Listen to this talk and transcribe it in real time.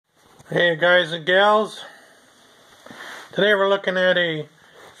Hey guys and gals, today we're looking at a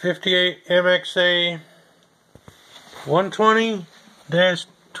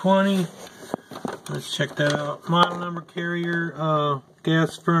 58MXA120-20. Let's check that out. Model number, carrier,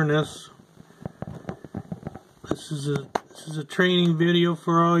 gas furnace. This is a training video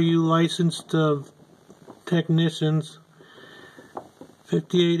for all you licensed technicians.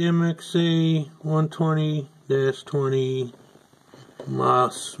 58MXA120-20.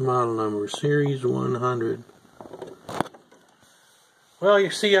 Model number, series 100. Well,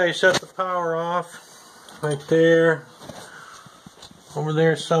 you see I shut the power off right there. Over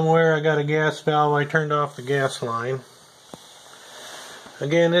there somewhere I got a gas valve. I turned off the gas line.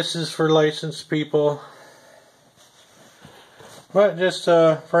 Again, this is for licensed people, but just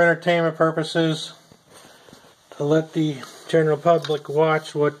for entertainment purposes, to let the general public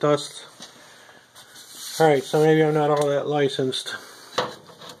watch what does. Alright, so maybe I'm not all that licensed.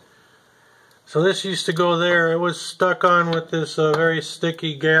 So this used to go there. It was stuck on with this very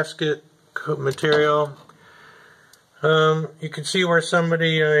sticky gasket material. You can see where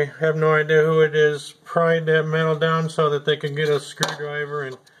somebody, I have no idea who it is, pried that metal down so that they could get a screwdriver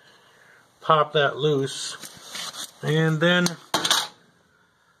and pop that loose. And then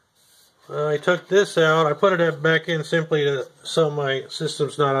I took this out. I put it back in simply so my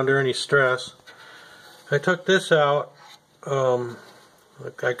system's not under any stress. I took this out.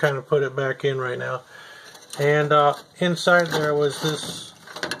 I kind of put it back in right now, and inside there was this,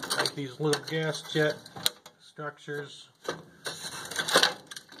 like these little gas jet structures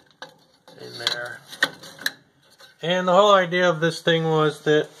in there. And the whole idea of this thing was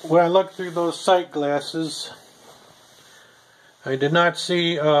that when I looked through those sight glasses, I did not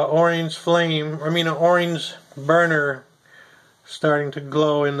see an orange burner starting to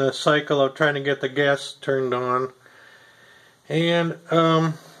glow in the cycle of trying to get the gas turned on. And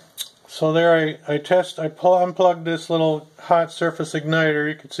so there I unplugged this little hot surface igniter.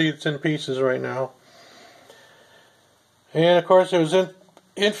 You can see it's in pieces right now. And of course it was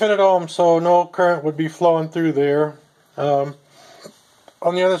infinite ohms, so no current would be flowing through there. On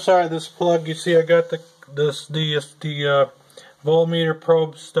the other side of this plug, you see I got the voltmeter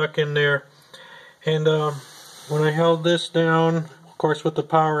probe stuck in there. And when I held this down, of course with the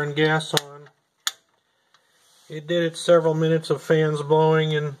power and gas on, it did it several minutes of fans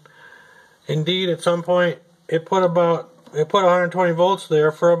blowing, and indeed at some point it put 120 volts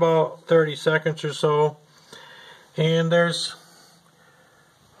there for about 30 seconds or so. And there's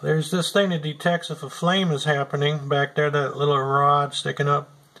this thing that detects if a flame is happening back there, that little rod sticking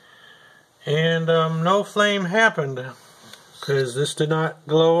up, and no flame happened because this did not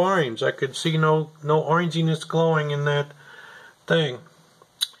glow orange. I could see no oranginess glowing in that thing.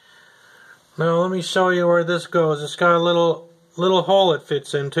 Now let me show you where this goes. It's got a little hole it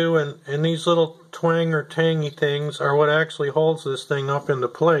fits into, and these little twang or tangy things are what actually holds this thing up into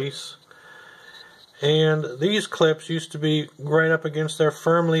place. And these clips used to be right up against there,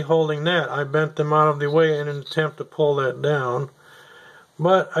 firmly holding that. I bent them out of the way in an attempt to pull that down,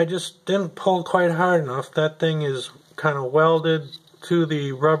 but I just didn't pull quite hard enough. That thing is kind of welded to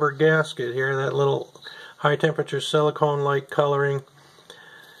the rubber gasket here, that little high temperature silicone-like coloring.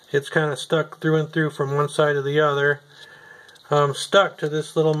 It's kind of stuck through and through from one side to the other, stuck to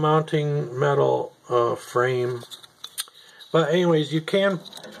this little mounting metal frame. But anyways, you can,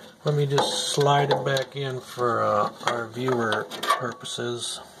 let me just slide it back in for our viewer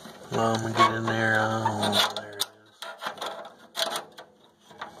purposes. Let me get in there. Oh, there it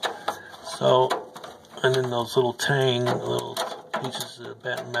is. So, and then those little little pieces of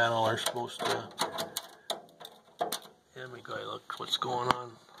bent metal are supposed to, let me go look what's going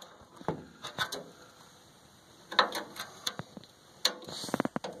on.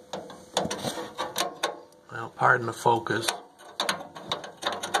 Well, pardon the focus.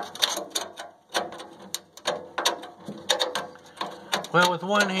 Well, with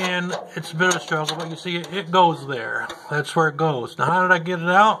one hand, it's a bit of a struggle, but you see it goes there. That's where it goes. Now, how did I get it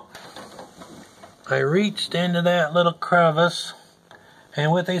out? I reached into that little crevice,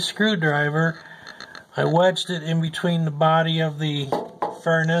 and with a screwdriver, I wedged it in between the body of the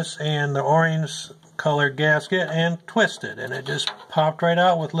furnace and the orange colored gasket and twisted, and it just popped right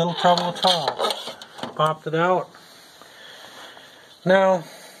out with little trouble at all. Popped it out. Now,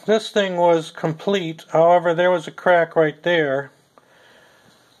 this thing was complete. However, there was a crack right there.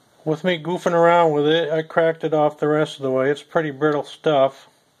 With me goofing around with it, I cracked it off the rest of the way. It's pretty brittle stuff.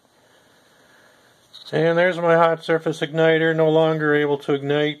 And there's my hot surface igniter, no longer able to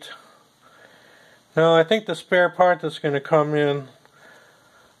ignite. Now, I think the spare part that's going to come in,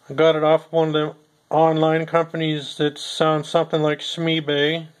 I got it off one of the online companies that sounds something like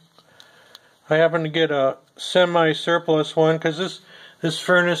Schmeebay. I happened to get a semi-surplus one because this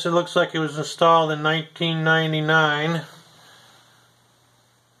furnace, it looks like it was installed in 1999.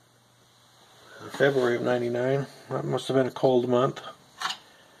 February of 99. That must have been a cold month.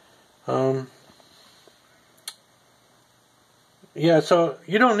 Yeah, so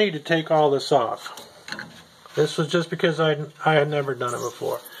you don't need to take all this off. This was just because I had never done it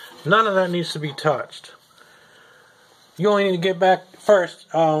before. None of that needs to be touched. You only need to get back first.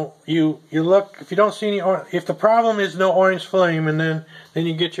 You look, if you don't see any, if the problem is no orange flame, and then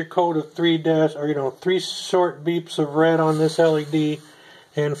you get your code of 3 short beeps of red on this LED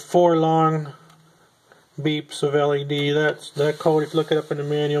and 4 long beeps of LED. That code, if you look it up in the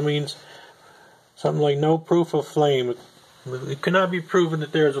manual, means something like no proof of flame. It cannot be proven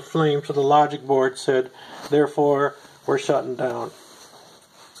that there is a flame, so the logic board said, therefore, we're shutting down.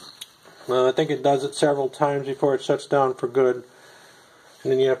 Well, I think it does it several times before it shuts down for good.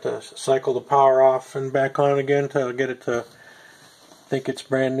 And then you have to cycle the power off and back on again to get it to think it's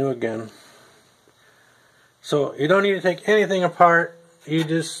brand new again. So you don't need to take anything apart. You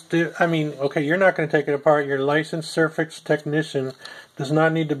just do, okay, you're not going to take it apart. Your licensed Surfix technician does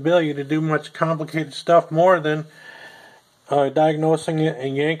not need to bill you to do much complicated stuff more than diagnosing it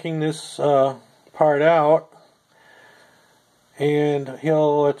and yanking this part out, and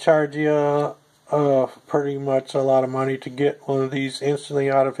he'll charge you pretty much a lot of money to get one of these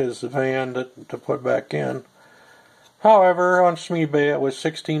instantly out of his van to put back in. However, on Schmeebay it was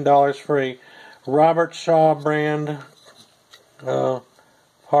 $16 for a Robert Shaw brand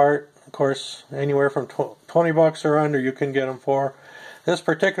part. Of course, anywhere from 20 bucks or under you can get them for. This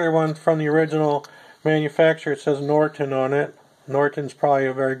particular one from the original manufacturer, it says Norton on it. Norton's probably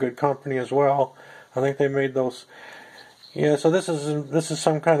a very good company as well. I think they made those. Yeah, so this is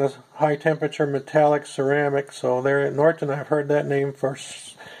some kind of high temperature metallic ceramic. So there at Norton, I've heard that name for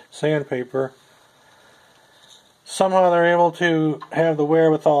sandpaper. Somehow they're able to have the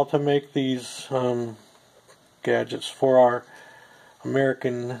wherewithal to make these gadgets for our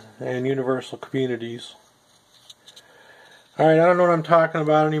American and universal communities. Alright, I don't know what I'm talking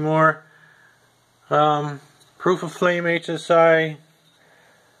about anymore. Proof of flame HSI,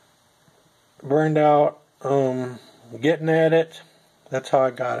 burned out, getting at it. That's how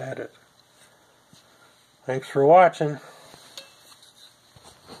I got at it. Thanks for watching.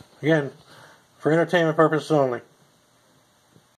 Again, for entertainment purposes only.